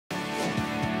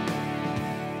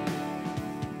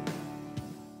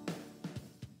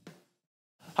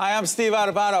Hi, I'm Steve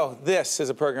Adubato. This is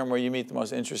a program where you meet the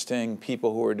most interesting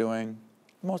people who are doing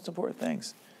the most important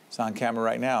things. He's on camera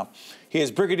right now. He is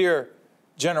Brigadier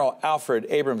General Alfred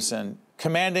Abramson,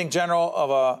 commanding general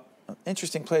of an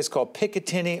interesting place called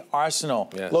Picatinny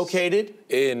Arsenal, located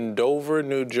in Dover,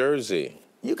 New Jersey.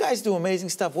 You guys do amazing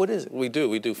stuff. What is it? We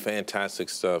do fantastic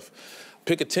stuff.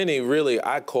 Picatinny, really,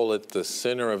 I call it the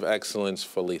center of excellence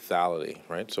for lethality,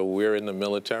 right? So we're in the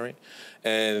military,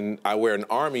 and I wear an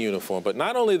Army uniform, but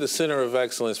not only the center of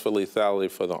excellence for lethality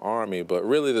for the Army, but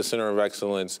really the center of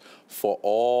excellence for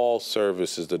all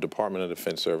services, the Department of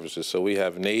Defense Services. So we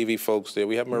have Navy folks there,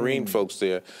 we have Marine folks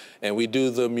there, and we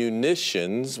do the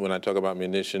munitions. When I talk about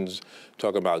munitions,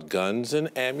 talk about guns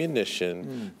and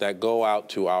ammunition that go out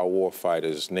to our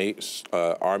warfighters.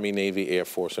 Army, Navy, Air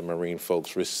Force, and Marine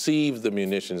folks receive the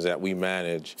munitions that we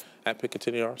manage at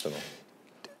Picatinny Arsenal.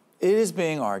 It is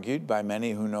being argued by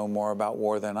many who know more about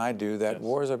war than I do that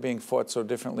wars are being fought so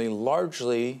differently,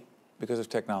 largely because of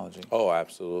technology. Oh,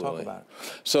 absolutely. Talk about it.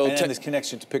 So and this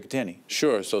connection to Picatinny.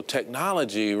 Sure. So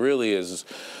technology really is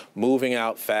moving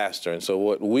out faster. And so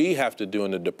what we have to do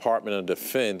in the Department of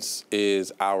Defense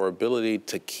is our ability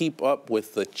to keep up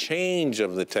with the change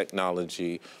of the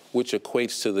technology, which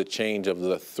equates to the change of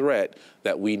the threat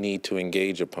that we need to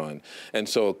engage upon. And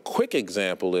so a quick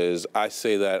example is I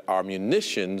say that our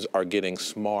munitions are getting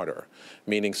smarter,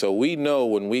 meaning so we know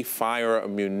when we fire a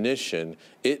munition,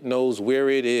 it knows where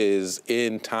it is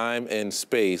in time and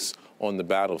space on the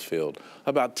battlefield.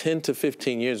 About 10 to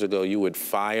 15 years ago, you would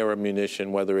fire a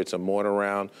munition, whether it's a mortar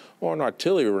round or an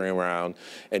artillery round,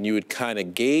 and you would kind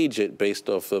of gauge it based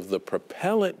off of the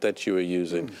propellant that you were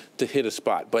using to hit a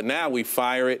spot. But now we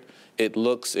fire it, it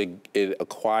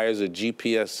acquires a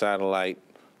GPS satellite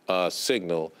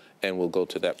signal, and will go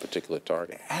to that particular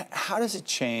target. How does it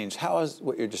change? How has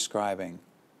what you're describing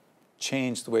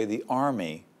changed the way the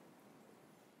Army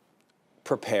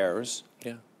prepares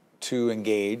to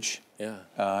engage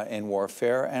in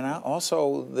warfare, and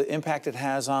also the impact it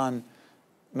has on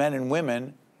men and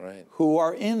women who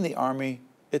are in the Army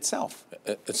itself?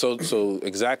 So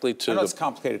exactly to I know it's a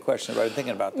complicated question, but I'm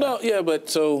thinking about that. No, yeah, but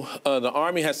so the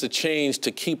Army has to change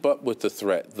to keep up with the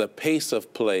threat, the pace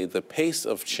of play, the pace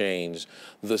of change,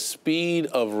 the speed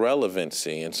of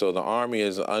relevancy. And so the Army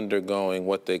is undergoing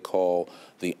what they call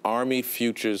the Army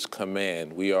Futures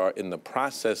Command. We are in the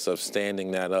process of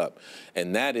standing that up.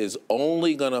 And that is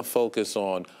only going to focus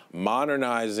on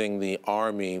modernizing the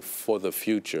Army for the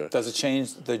future. Does it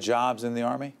change the jobs in the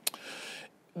Army?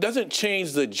 Doesn't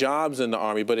change the jobs in the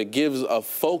Army, but it gives a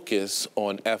focus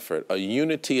on effort, a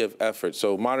unity of effort.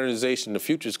 So modernization, the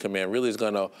Futures Command, really is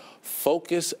going to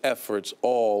focus efforts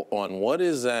all on what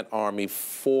is that Army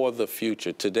for the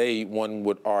future. Today, one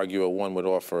would argue or one would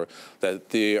offer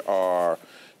that there are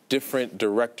different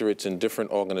directorates and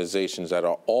different organizations that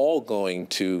are all going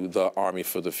to the Army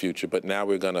for the future, but now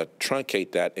we're going to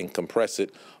truncate that and compress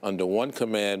it under one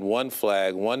command, one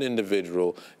flag, one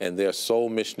individual, and their sole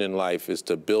mission in life is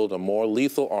to build a more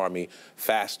lethal Army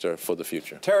faster for the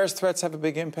future. Terrorist threats have a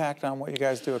big impact on what you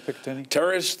guys do at Picatinny?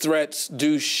 Terrorist threats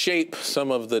do shape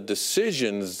some of the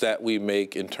decisions that we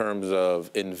make in terms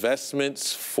of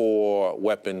investments for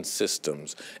weapon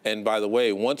systems. And by the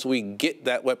way, once we get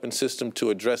that weapon system to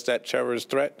address that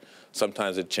terrorist threat,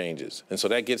 sometimes it changes. And so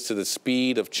that gets to the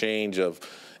speed of change of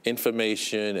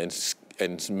information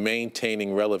and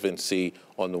maintaining relevancy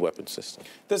on the weapon system.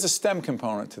 There's a STEM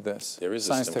component to this. There is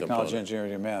Science, a STEM technology, component.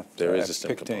 engineering, and math. There is a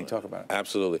STEM Picatinny, component. talk about it.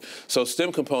 Absolutely. So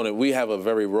STEM component, we have a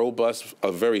very robust,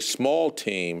 a very small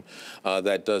team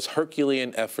that does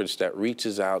Herculean efforts that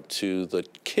reaches out to the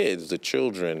kids, the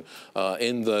children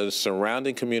in the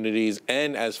surrounding communities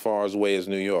and as far away as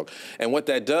New York. And what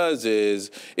that does is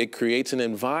it creates an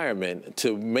environment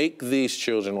to make these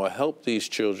children or help these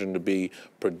children to be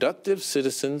productive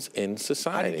citizens in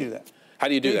society. How do you do that? How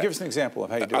do you do that? Give us an example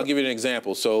of how you do it. I'll give you an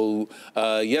example. So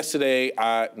last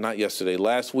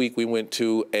week we went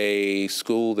to a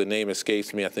school, the name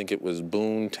escapes me, I think it was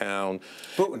Boontown.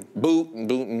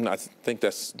 Booton, I think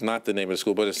that's not the name of the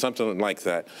school, but it's something like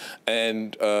that.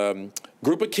 And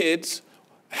group of kids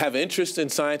have interest in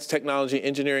science, technology,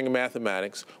 engineering, and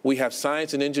mathematics. We have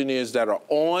science and engineers that are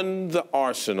on the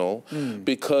Arsenal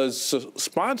because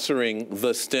sponsoring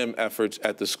the STEM efforts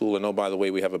at the school, and oh, by the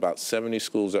way, we have about 70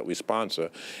 schools that we sponsor.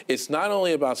 It's not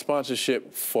only about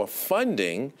sponsorship for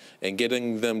funding and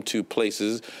getting them to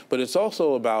places, but it's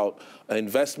also about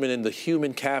investment in the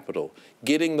human capital,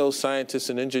 getting those scientists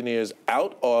and engineers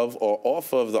out of or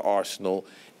off of the Arsenal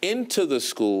into the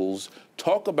schools,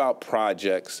 talk about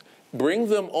projects, bring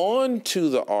them on to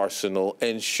the Arsenal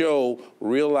and show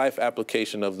real-life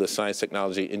application of the science,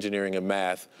 technology, engineering, and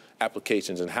math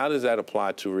applications, and how does that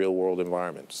apply to real-world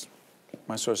environments?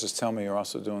 My sources tell me you're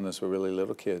also doing this with really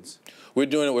little kids. We're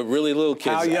doing it with really little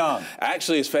kids. How young?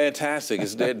 Actually, it's fantastic.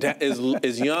 It's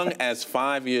as young as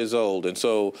 5 years old. And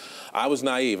so I was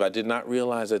naive. I did not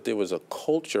realize that there was a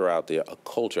culture out there, a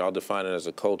culture, I'll define it as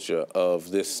a culture,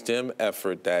 of this STEM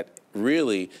effort that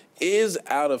really is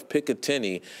out of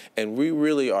Picatinny, and we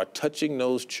really are touching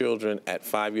those children at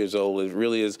 5 years old. It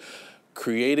really is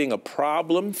creating a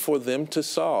problem for them to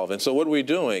solve. And so what we're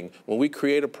doing, when we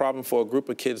create a problem for a group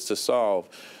of kids to solve,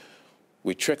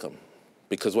 we trick them.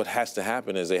 Because what has to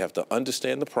happen is they have to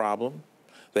understand the problem,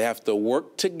 they have to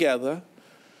work together,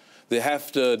 they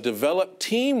have to develop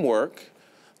teamwork.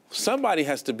 Somebody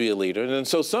has to be a leader, and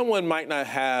so someone might not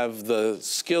have the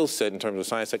skill set in terms of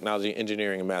science, technology,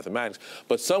 engineering, and mathematics,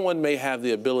 but someone may have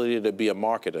the ability to be a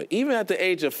marketer, even at the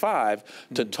age of 5,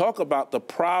 to talk about the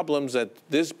problems that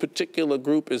this particular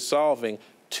group is solving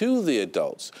to the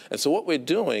adults. And so what we're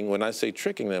doing, when I say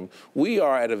tricking them, we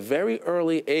are at a very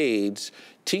early age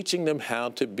teaching them how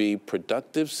to be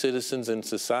productive citizens in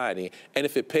society. And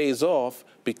if it pays off,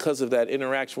 because of that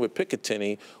interaction with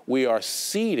Picatinny, we are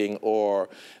seeding or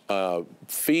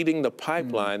feeding the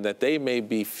pipeline that they may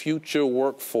be future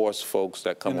workforce folks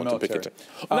that come onto Picatinny.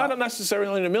 Not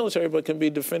necessarily in the military, but can be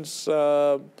defense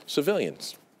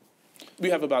civilians. We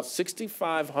have about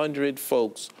 6,500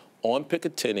 folks on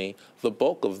Picatinny. The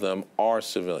bulk of them are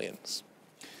civilians.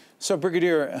 So,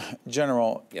 Brigadier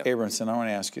General Abramson, I want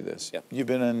to ask you this. You've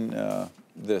been in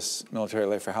this military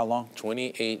life for how long?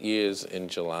 28 years in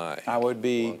July. I would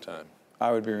be, long time.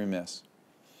 I would be remiss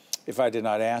if I did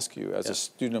not ask you, as a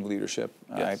student of leadership.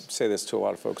 I say this to a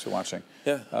lot of folks who are watching.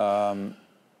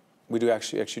 We do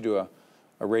actually do a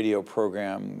radio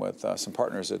program with some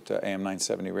partners at AM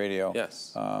 970 Radio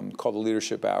called the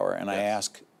Leadership Hour, and I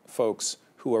ask folks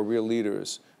who are real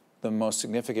leaders the most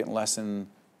significant lesson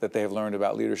that they have learned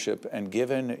about leadership. And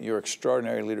given your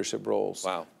extraordinary leadership roles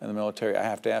in the military, I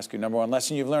have to ask you, number one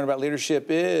lesson you've learned about leadership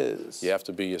is? You have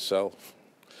to be yourself.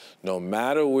 No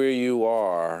matter where you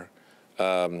are,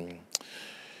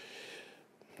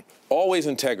 always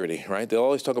integrity, right? They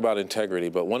always talk about integrity,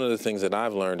 but one of the things that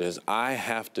I've learned is I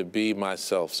have to be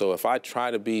myself. So if I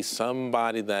try to be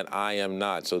somebody that I am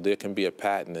not, so there can be a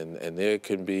Patton, and there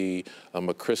can be a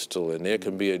McChrystal, and there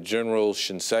can be a General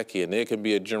Shinseki, and there can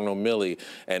be a General Milley,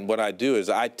 and what I do is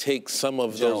I take some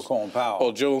of General Colin Powell.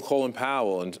 Oh, General Colin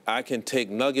Powell, and I can take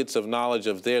nuggets of knowledge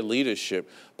of their leadership,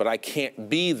 but I can't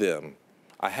be them.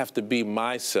 I have to be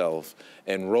myself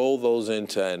and roll those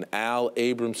into an Al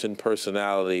Abramson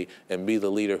personality and be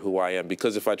the leader who I am.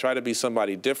 Because if I try to be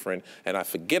somebody different and I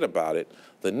forget about it,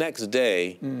 the next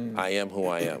day I am who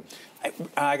I am.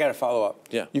 I got to follow up.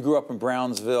 You grew up in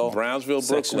Brownsville,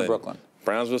 Brooklyn.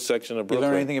 Brownsville section of Brooklyn.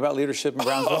 You learn anything about leadership in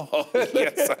Brownsville? Oh,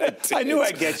 yes, I did. I knew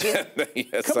I'd get you.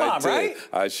 Yes, Come on, I did. right?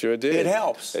 I sure did. It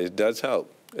helps. It does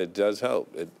help. It does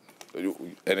help.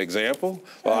 An example?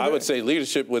 Well, I would say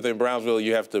leadership within Brownsville,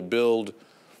 you have to build,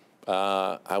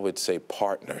 I would say,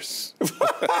 partners.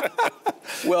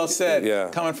 Well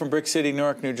said. Coming from Brick City,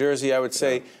 Newark, New Jersey, I would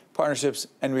say partnerships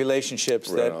and relationships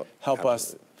that help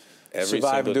us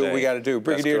survive and do what we got to do.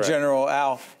 Brigadier General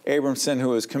Al Abramson,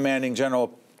 who is commanding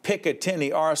General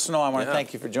Picatinny Arsenal, I want to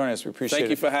thank you for joining us. We appreciate it. Thank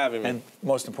you for having me. And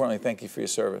most importantly, thank you for your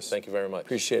service. Thank you very much.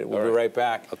 Appreciate it. We'll be right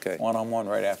back. Okay. One-on-one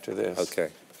right after this. Okay.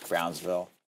 Brownsville.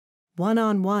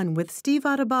 One-on-One with Steve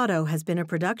Adubato has been a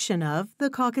production of the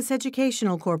Caucus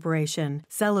Educational Corporation,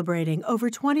 celebrating over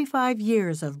 25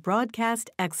 years of broadcast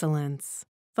excellence.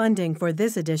 Funding for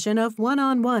this edition of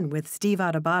One-on-One with Steve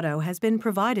Adubato has been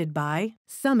provided by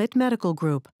Summit Medical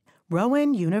Group,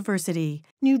 Rowan University,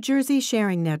 New Jersey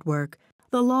Sharing Network,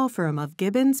 the law firm of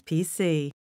Gibbons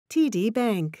PC, TD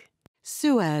Bank,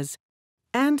 Suez,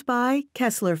 and by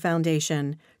Kessler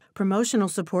Foundation. Promotional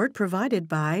support provided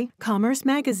by Commerce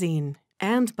Magazine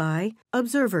and by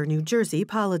Observer New Jersey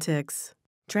Politics.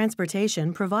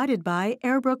 Transportation provided by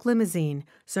Airbrook Limousine,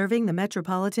 serving the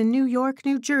metropolitan New York,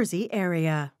 New Jersey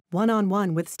area.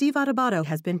 One-on-One with Steve Adubato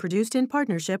has been produced in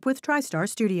partnership with TriStar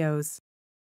Studios.